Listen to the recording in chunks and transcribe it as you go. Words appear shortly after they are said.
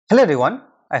Hello everyone,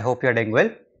 I hope you are doing well.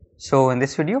 So in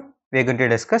this video, we are going to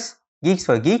discuss Geeks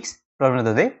for Geeks problem of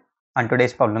the day, and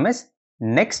today's problem is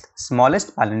next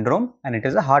smallest palindrome, and it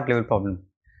is a hard level problem.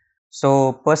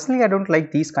 So personally, I don't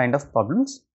like these kind of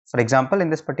problems. For example, in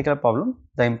this particular problem,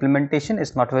 the implementation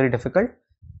is not very difficult,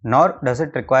 nor does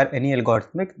it require any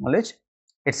algorithmic knowledge.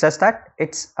 It's just that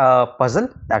it's a puzzle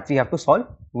that we have to solve,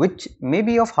 which may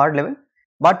be of hard level,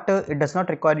 but it does not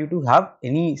require you to have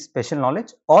any special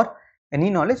knowledge or any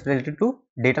knowledge related to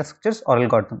data structures or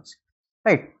algorithms,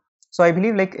 right? So I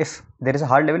believe like if there is a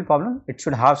hard level problem, it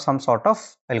should have some sort of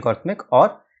algorithmic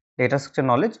or data structure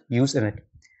knowledge used in it.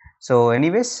 So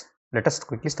anyways, let us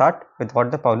quickly start with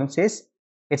what the problem says.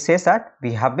 It says that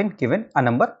we have been given a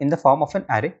number in the form of an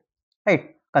array,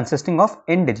 right, consisting of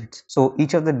n digits. So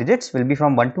each of the digits will be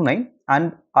from 1 to 9,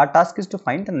 and our task is to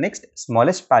find the next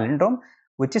smallest palindrome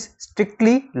which is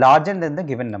strictly larger than the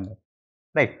given number,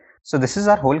 right? So this is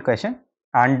our whole question,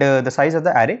 and the size of the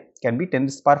array can be 10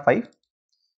 to the power 5,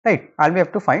 right? And we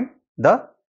have to find the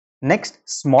next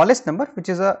smallest number which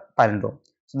is a palindrome.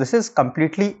 So this is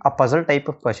completely a puzzle type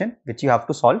of question which you have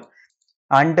to solve,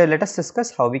 and let us discuss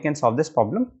how we can solve this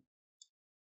problem.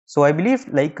 So I believe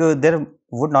like there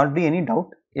would not be any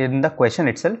doubt in the question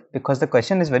itself, because the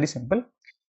question is very simple.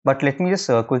 But let me just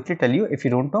quickly tell you, if you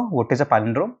don't know what is a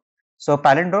palindrome. So a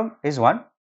palindrome is one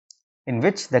in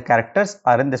which the characters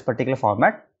are in this particular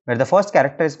format, where the first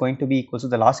character is going to be equal to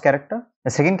the last character, the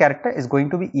second character is going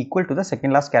to be equal to the second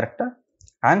last character,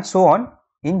 and so on.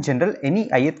 In general, any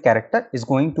ith character is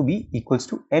going to be equals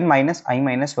to n minus I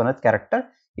minus 1th character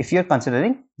if you are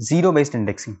considering zero based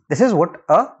indexing. This is what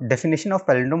a definition of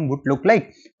palindrome would look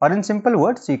like, or in simple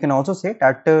words you can also say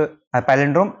that a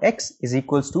palindrome x is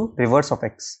equals to reverse of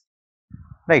x,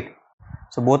 right?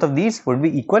 So both of these would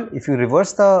be equal. If you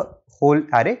reverse the whole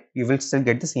array, you will still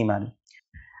get the same array,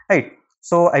 right?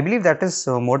 So I believe that is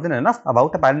more than enough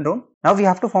about a palindrome. Now we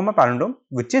have to form a palindrome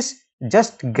which is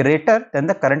just greater than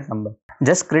the current number.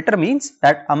 Just greater means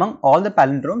that among all the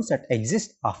palindromes that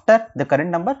exist after the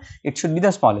current number, it should be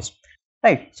the smallest,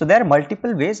 right? So there are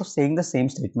multiple ways of saying the same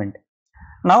statement.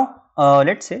 Now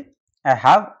let's say I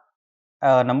have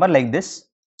a number like this,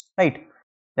 right?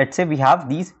 Let's say we have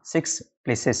these 6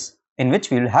 places in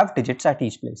which we will have digits at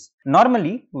each place.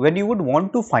 Normally, when you would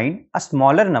want to find a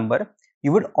smaller number,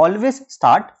 you would always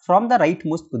start from the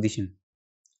rightmost position,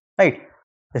 right?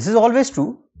 This is always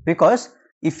true, because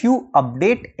if you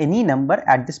update any number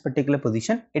at this particular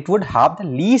position, it would have the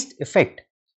least effect,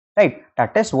 right?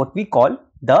 That is what we call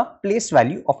the place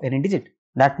value of any digit.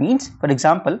 That means, for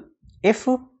example, if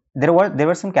there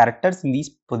were some characters in these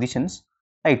positions,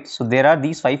 right? So there are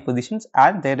these 5 positions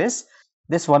and there is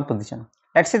this one position.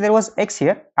 Let's say there was x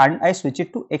here and I switch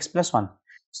it to x plus 1.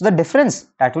 So the difference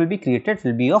that will be created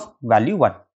will be of value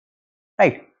 1,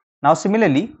 right? Now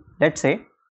similarly, let's say,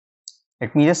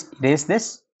 let me just erase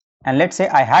this, and let's say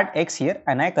I had x here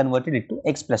and I converted it to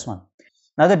x plus 1.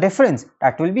 Now the difference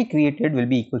that will be created will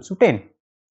be equal to 10,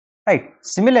 right?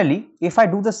 Similarly, if I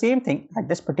do the same thing at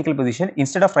this particular position,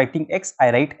 instead of writing x,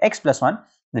 I write x plus 1,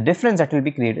 the difference that will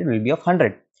be created will be of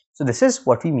 100. So this is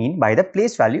what we mean by the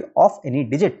place value of any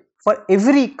digit. For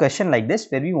every question like this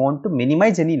where we want to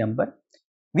minimize any number,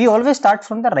 we always start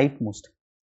from the rightmost.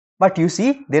 But you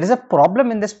see, there is a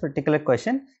problem in this particular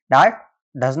question that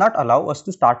does not allow us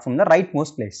to start from the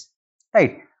rightmost place,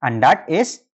 right? And that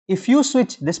is, if you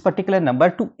switch this particular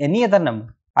number to any other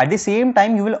number, at the same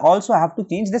time you will also have to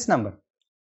change this number,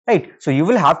 right? So you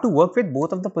will have to work with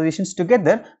both of the positions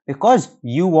together, because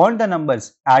you want the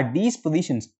numbers at these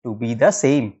positions to be the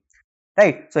same,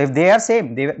 right? So if they are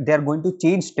same, they are going to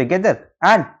change together,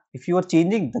 and if you are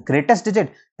changing the greatest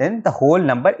digit, then the whole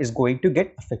number is going to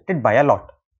get affected by a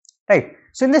lot, right?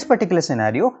 So in this particular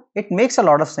scenario, it makes a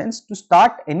lot of sense to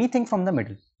start anything from the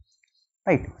middle,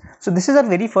 right? So this is our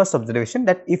very first observation,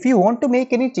 that if you want to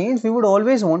make any change, we would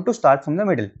always want to start from the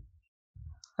middle,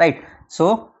 right?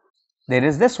 So there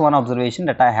is this one observation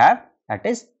that I have, that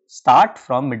is start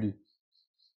from middle,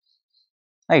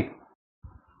 right?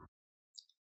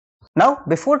 Now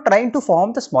before trying to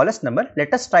form the smallest number,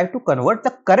 let us try to convert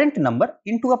the current number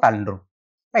into a palindrome,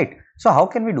 right? So how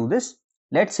can we do this?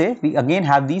 Let's say we again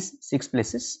have these 6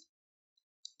 places,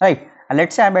 right? And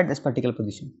let's say I am at this particular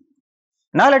position.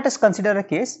 Now let us consider a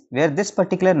case where this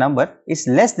particular number is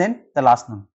less than the last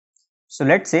number. So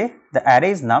let's say the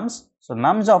array is nums. So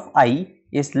nums of I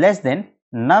is less than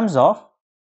nums of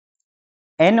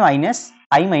n minus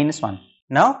I minus 1.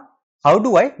 Now how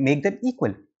do I make them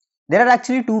equal? There are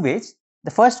actually 2 ways.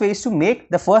 The first way is to make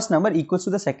the first number equals to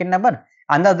the second number,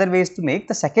 and the other way is to make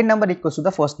the second number equals to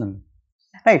the first number,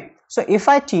 right? So if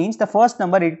I change the first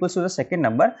number equals to the second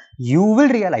number, you will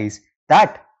realize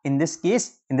that in this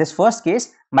case, in this first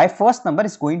case, my first number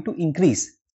is going to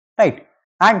increase, right?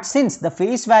 And since the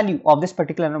face value of this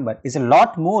particular number is a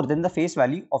lot more than the face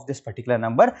value of this particular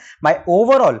number, my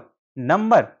overall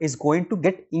number is going to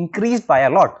get increased by a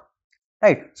lot,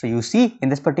 right? So you see in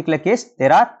this particular case,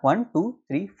 there are 1, 2,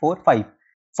 3, 4, 5.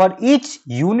 For each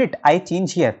unit I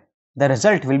change here, the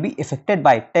result will be affected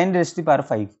by 10 raised to the power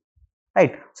 5,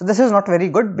 right? So this is not very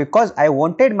good because I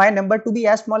wanted my number to be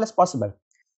as small as possible,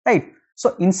 right?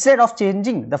 So instead of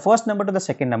changing the first number to the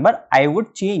second number, I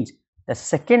would change the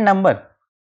second number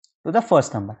to the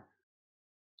first number,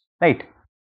 right?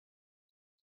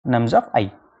 Nums of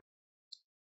I.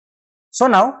 So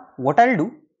now what I'll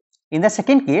do in the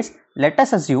second case, let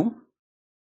us assume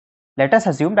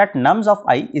that nums of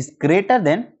I is greater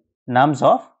than nums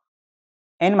of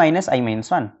n minus I minus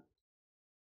 1,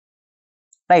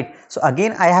 right? So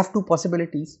again I have two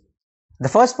possibilities. The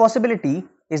first possibility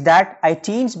is that I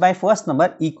change my first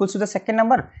number equals to the second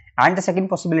number, and the second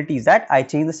possibility is that I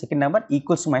change the second number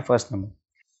equals to my first number.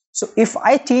 So if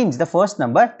I change the first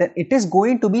number, then it is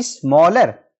going to be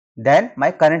smaller than my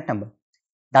current number.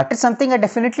 That is something I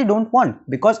definitely don't want,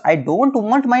 because I don't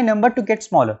want my number to get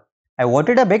smaller. I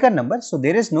wanted a bigger number, so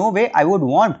there is no way I would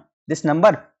want this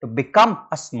number to become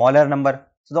a smaller number.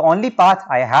 So the only path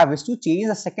I have is to change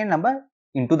the second number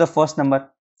into the first number,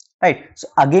 right? So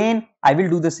again I will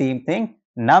do the same thing.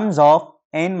 Nums of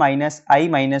n minus I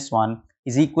minus 1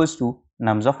 is equals to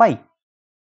nums of I,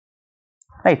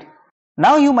 right?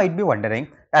 Now you might be wondering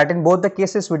that in both the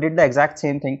cases we did the exact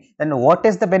same thing, then what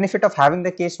is the benefit of having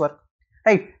the case work,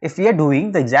 right? If we are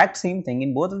doing the exact same thing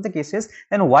in both of the cases,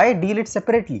 then why deal it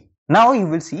separately? Now you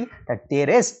will see that there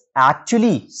is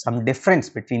actually some difference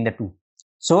between the two.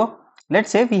 So let's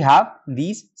say we have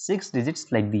these 6 digits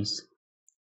like these,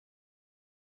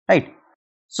 right?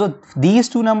 So these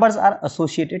two numbers are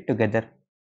associated together,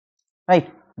 right?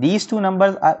 These two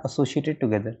numbers are associated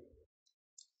together.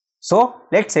 So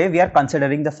let's say we are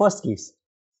considering the first case.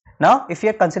 Now if we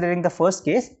are considering the first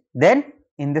case, then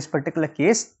in this particular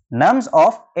case, nums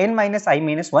of n minus I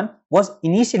minus 1 was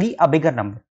initially a bigger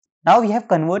number. Now we have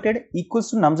converted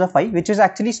equals to nums of I, which is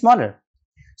actually smaller.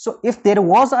 So if there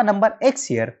was a number x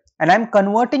here and I am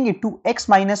converting it to x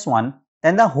minus 1,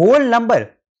 then the whole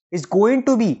number is going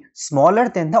to be smaller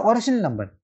than the original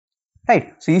number,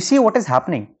 right? So you see what is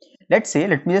happening. Let's say,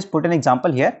 let me just put an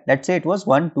example here. Let's say it was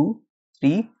 1, 2,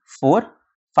 3, 4,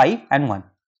 5 and 1,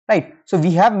 right? So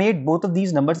we have made both of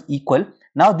these numbers equal.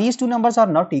 Now these two numbers are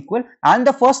not equal and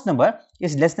the first number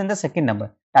is less than the second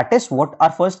number. That is what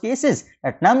our first case is,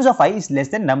 that nums of I is less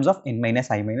than nums of n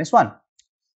minus I minus 1.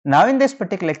 Now in this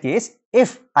particular case,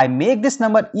 if I make this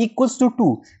number equals to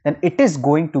 2, then it is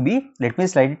going to be, let me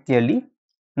slide it clearly.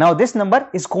 Now this number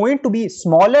is going to be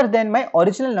smaller than my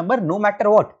original number no matter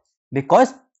what,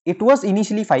 because it was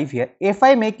initially 5 here. If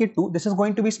I make it 2, this is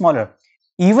going to be smaller.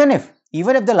 Even if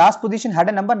the last position had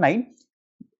a number 9,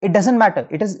 it doesn't matter.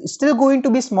 It is still going to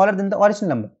be smaller than the original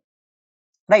number,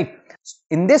 right?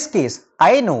 In this case,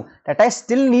 I know that I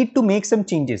still need to make some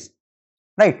changes,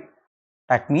 right?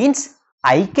 That means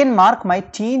I can mark my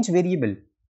change variable.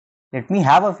 Let me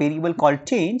have a variable called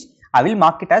change. I will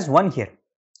mark it as 1 here,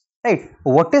 right?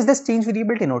 What is this change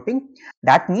variable denoting?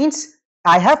 That means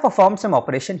I have performed some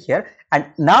operation here and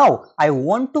now I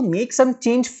want to make some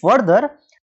change further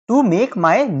to make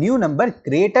my new number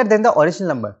greater than the original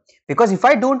number, because if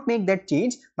I don't make that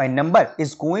change, my number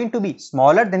is going to be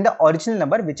smaller than the original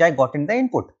number which I got in the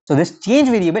input. So this change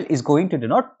variable is going to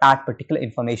denote that particular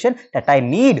information that I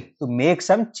need to make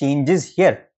some changes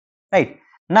here, right?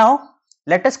 Now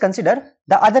let us consider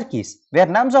the other case where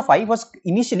nums of I was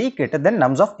initially greater than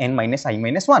nums of n minus I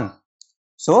minus 1.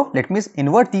 So let me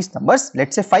invert these numbers.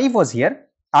 Let's say 5 was here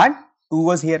and 2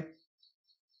 was here,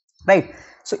 right?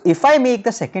 So if I make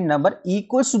the second number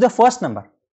equals to the first number,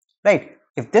 right?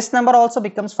 If this number also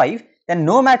becomes 5, then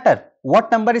no matter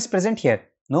what number is present here,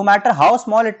 no matter how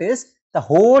small it is, the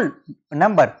whole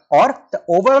number or the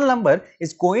overall number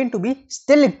is going to be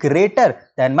still greater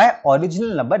than my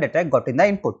original number that I got in the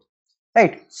input,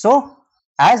 right? So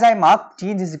as I mark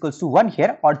change is equals to 1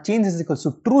 here or change is equals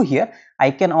to true here, I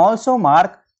can also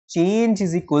mark change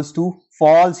is equals to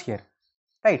false here,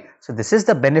 right? So this is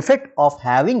the benefit of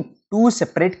having two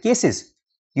separate cases.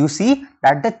 You see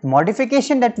that the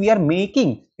modification that we are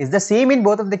making is the same in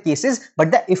both of the cases,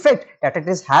 but the effect that it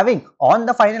is having on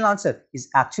the final answer is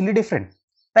actually different,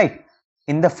 right?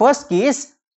 In the first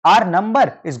case, our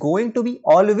number is going to be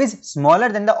always smaller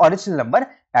than the original number.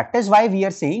 That is why we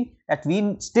are saying that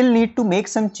we still need to make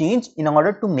some change in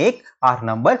order to make our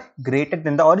number greater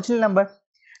than the original number.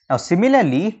 Now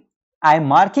similarly, I am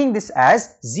marking this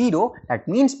as 0. That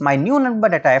means my new number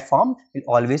that I have formed will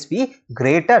always be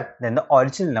greater than the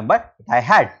original number that I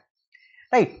had.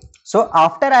 Right. So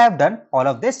after I have done all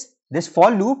of this, this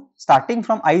for loop starting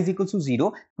from I is equals to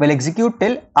 0 will execute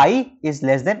till I is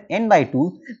less than n by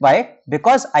 2. Why?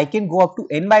 Because I can go up to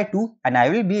n by 2 and I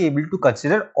will be able to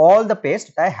consider all the pairs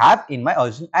that I have in my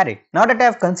original array. Now that I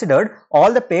have considered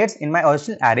all the pairs in my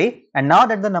original array, and now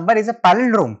that the number is a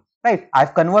palindrome, right? I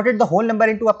have converted the whole number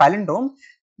into a palindrome.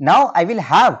 Now I will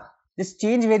have this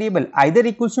change variable either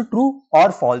equals to true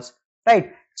or false,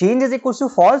 right? Change is equals to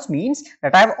false means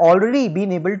that I have already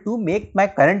been able to make my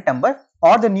current number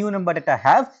or the new number that I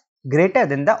have greater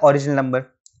than the original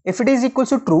number. If it is equals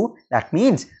to true, that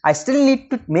means I still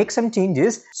need to make some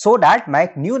changes so that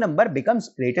my new number becomes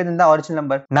greater than the original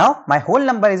number. Now my whole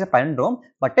number is a palindrome,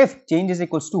 but if change is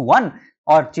equals to 1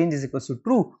 or change is equals to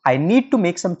true, I need to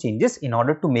make some changes in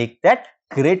order to make that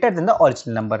greater than the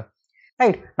original number.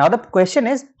 Right. Now the question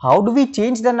is, how do we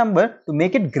change the number to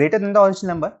make it greater than the original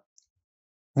number?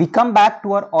 We come back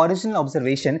to our original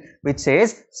observation which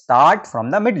says start from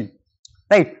the middle,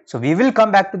 right? So we will come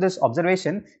back to this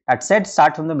observation that said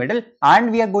start from the middle,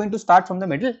 and we are going to start from the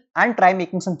middle and try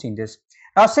making some changes.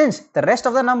 Now since the rest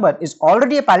of the number is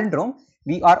already a palindrome,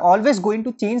 we are always going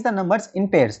to change the numbers in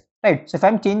pairs, right? So if I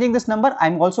am changing this number, I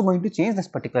am also going to change this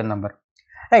particular number,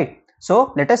 right?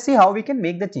 So let us see how we can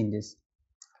make the changes.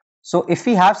 So if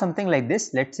we have something like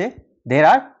this, let's say there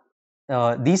are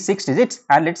these 6 digits,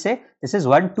 and let's say this is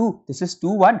 1 2, this is 2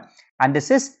 1, and this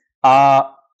is 1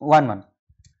 1,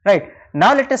 right?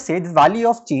 Now let us say the value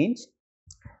of change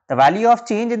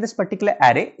in this particular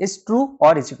array is true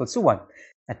or is equals to 1.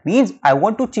 That means I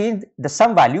want to change the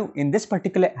sum value in this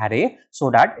particular array so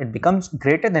that it becomes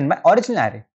greater than my original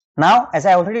array. Now as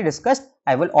I already discussed,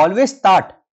 I will always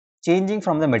start changing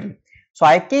from the middle. So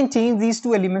I can change these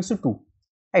two elements to 2,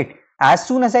 right? As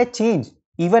soon as I change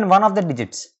even one of the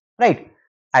digits, right,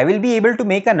 I will be able to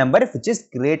make a number which is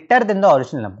greater than the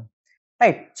original number,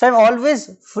 right? So I am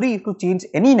always free to change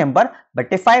any number, but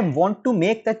if I want to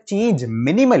make the change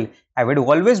minimal, I would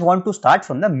always want to start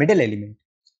from the middle element,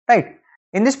 right?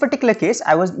 In this particular case,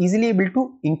 I was easily able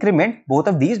to increment both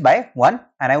of these by 1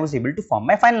 and I was able to form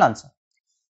my final answer.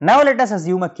 Now let us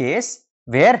assume a case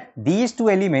where these two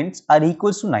elements are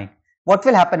equals to 9. What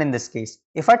will happen in this case?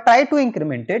 If I try to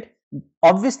increment it,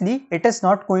 obviously it is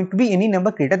not going to be any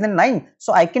number greater than 9,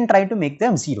 so I can try to make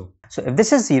them 0. So if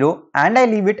this is 0 and I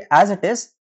leave it as it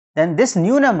is, then this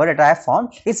new number that I have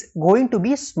formed is going to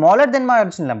be smaller than my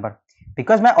original number,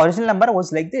 because my original number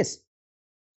was like this,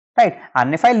 right?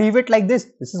 And if I leave it like this,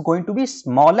 this is going to be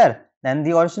smaller than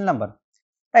the original number,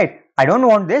 right? I don't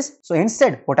want this, so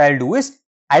instead what I will do is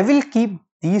I will keep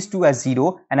these two as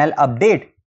 0 and I will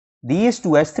update these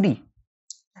two as 3.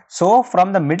 So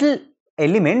from the middle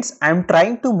elements, I am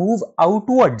trying to move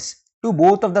outwards to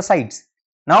both of the sides.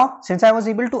 Now since I was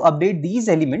able to update these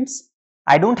elements,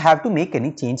 I don't have to make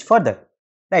any change further,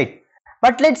 right?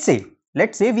 But let's say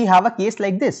we have a case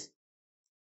like this.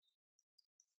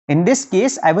 In this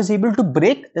case, I was able to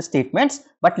break the statements,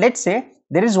 but let's say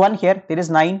there is 1 here, there is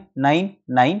 9 9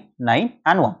 9 9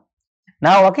 and 1.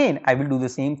 Now again I will do the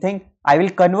same thing. I will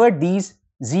convert these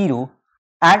 0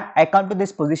 and I come to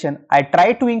this position. I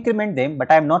try to increment them,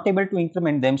 but I am not able to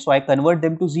increment them, so I convert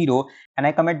them to 0 and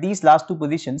I come at these last two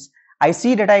positions. I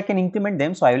see that I can increment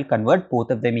them, so I will convert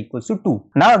both of them equals to 2.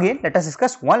 Now again let us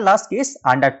discuss one last case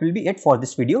and that will be it for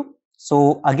this video.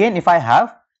 So again, if I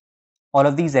have all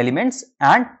of these elements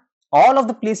and all of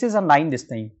the places are 9 this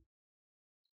time,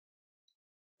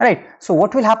 right? So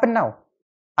what will happen now?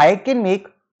 I can make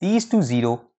these two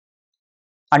 0,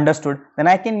 understood? Then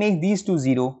I can make these two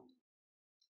 0,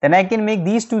 then I can make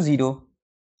these two 0.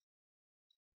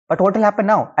 But what will happen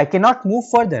now? I cannot move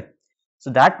further. So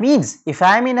that means if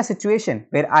I am in a situation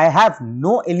where I have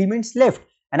no elements left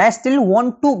and I still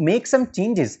want to make some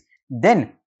changes,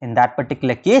 then in that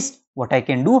particular case, what I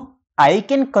can do, I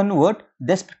can convert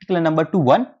this particular number to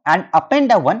 1 and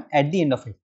append a 1 at the end of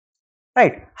it,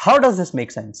 right? How does this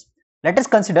make sense? Let us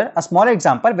consider a smaller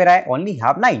example where I only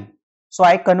have 9. So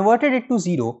I converted it to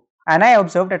 0 and I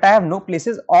observed that I have no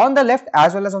places on the left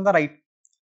as well as on the right.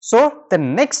 So the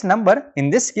next number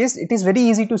in this case, it is very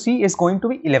easy to see, is going to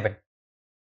be 11,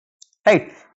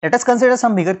 right? Let us consider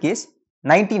some bigger case,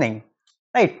 99,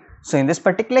 right? So in this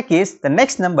particular case, the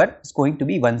next number is going to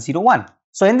be 101.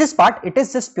 So in this part, it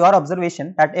is just pure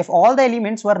observation that if all the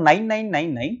elements were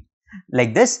 9999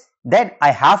 like this, then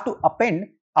I have to append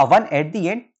a 1 at the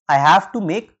end. I have to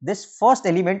make this first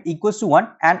element equals to 1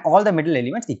 and all the middle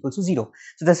elements equals to 0.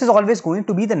 So this is always going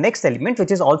to be the next element,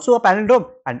 which is also a palindrome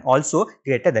and also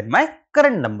greater than my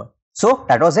current number. So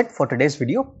that was it for today's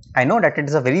video. I know that it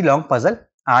is a very long puzzle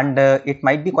and it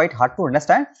might be quite hard to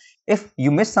understand. If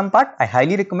you missed some part, I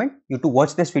highly recommend you to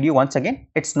watch this video once again.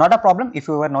 It's not a problem if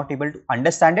you were not able to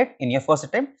understand it in your first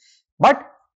attempt, but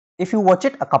if you watch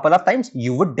it a couple of times,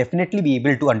 you would definitely be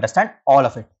able to understand all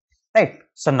of it, right?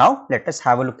 So now let us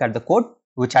have a look at the code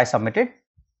which I submitted.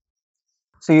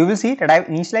 So you will see that I have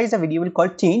initialized a variable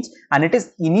called change and it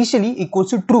is initially equals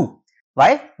to true.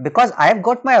 Why? Because I have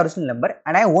got my original number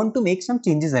and I want to make some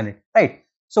changes in it, right?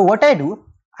 So what I do,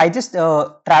 I just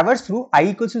traverse through I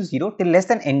equals to 0 till less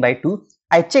than n by 2.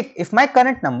 I check if my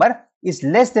current number is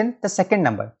less than the second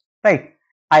number, right?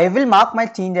 I will mark my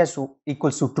change as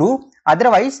equals to true.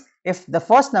 Otherwise, if the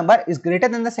first number is greater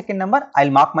than the second number, I'll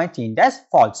mark my change as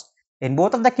false. In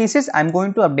both of the cases, I'm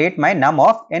going to update my num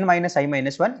of n minus I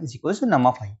minus 1 is equals to num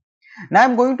of I. Now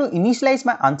I'm going to initialize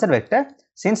my answer vector.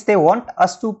 Since they want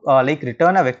us to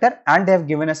return a vector and they have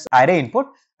given us array input,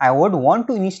 I would want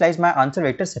to initialize my answer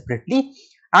vector separately,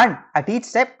 and at each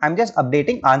step I'm just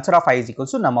updating answer of I is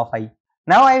equals to num of I.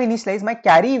 Now I have initialized my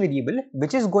carry variable,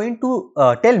 which is going to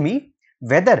tell me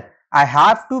whether I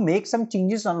have to make some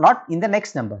changes or not in the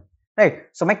next number, right?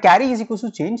 So my carry is equals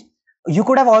to change. You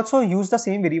could have also used the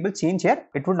same variable change here,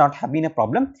 it would not have been a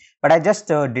problem, but I just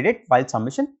did it while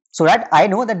submission so that I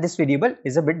know that this variable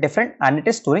is a bit different and it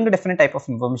is storing a different type of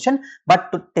information,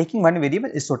 but taking one variable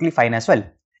is totally fine as well,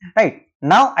 right?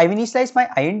 Now I've initialized my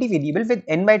int variable with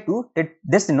n by 2.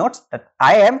 This denotes that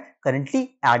I am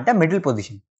currently at the middle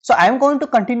position. So I am going to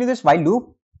continue this while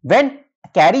loop when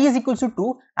carry is equals to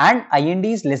 2 and int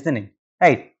is less than n.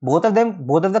 Right, both of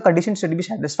the conditions should be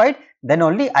satisfied, then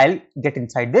only I'll get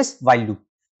inside this while loop.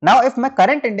 Now if my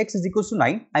current index is equals to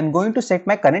 9, I'm going to set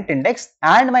my current index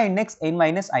and my index n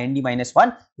minus int minus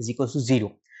 1 is equals to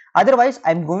 0. Otherwise,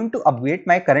 I'm going to update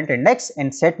my current index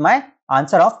and set my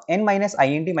answer of n minus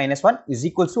int minus 1 is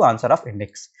equals to answer of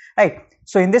index. Right.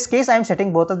 So in this case, I'm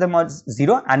setting both of them as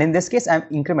 0 and in this case, I'm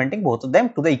incrementing both of them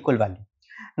to the equal value.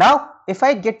 Now, if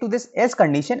I get to this else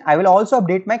condition, I will also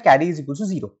update my carry is equals to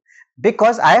 0.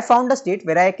 Because I have found a state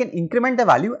where I can increment the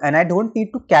value and I don't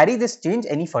need to carry this change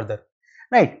any further,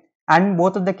 right? And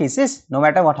both of the cases, no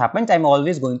matter what happens, I'm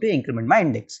always going to increment my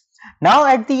index. Now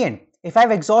at the end, if I've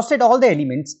exhausted all the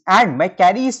elements and my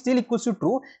carry is still equals to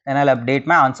true, then I'll update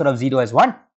my answer of 0 as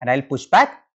 1 and I'll push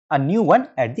back a new one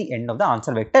at the end of the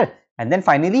answer vector. And then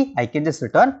finally, I can just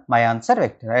return my answer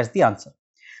vector as the answer.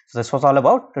 So this was all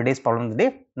about today's problem of the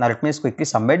day. Now let me just quickly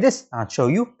submit this and show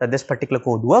you that this particular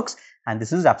code works and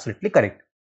this is absolutely correct.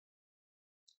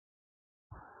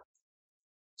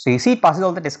 So you see it passes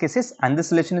all the test cases and this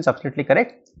solution is absolutely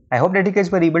correct. I hope that you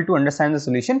guys were able to understand the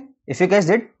solution. If you guys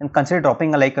did, then consider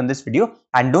dropping a like on this video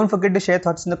and don't forget to share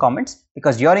thoughts in the comments,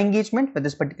 because your engagement with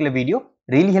this particular video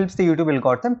really helps the YouTube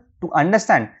algorithm to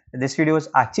understand that this video is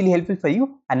actually helpful for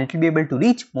you and it will be able to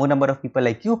reach more number of people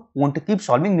like you who want to keep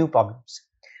solving new problems.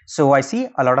 So I see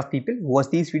a lot of people who watch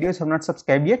these videos have not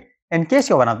subscribed yet. In case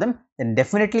you're one of them, then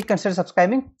definitely consider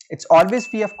subscribing. It's always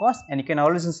free of cost and you can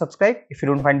always unsubscribe if you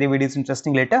don't find the videos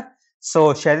interesting later.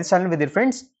 So share this channel with your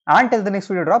friends and till the next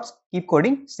video drops, keep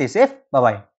coding, stay safe, bye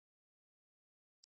bye.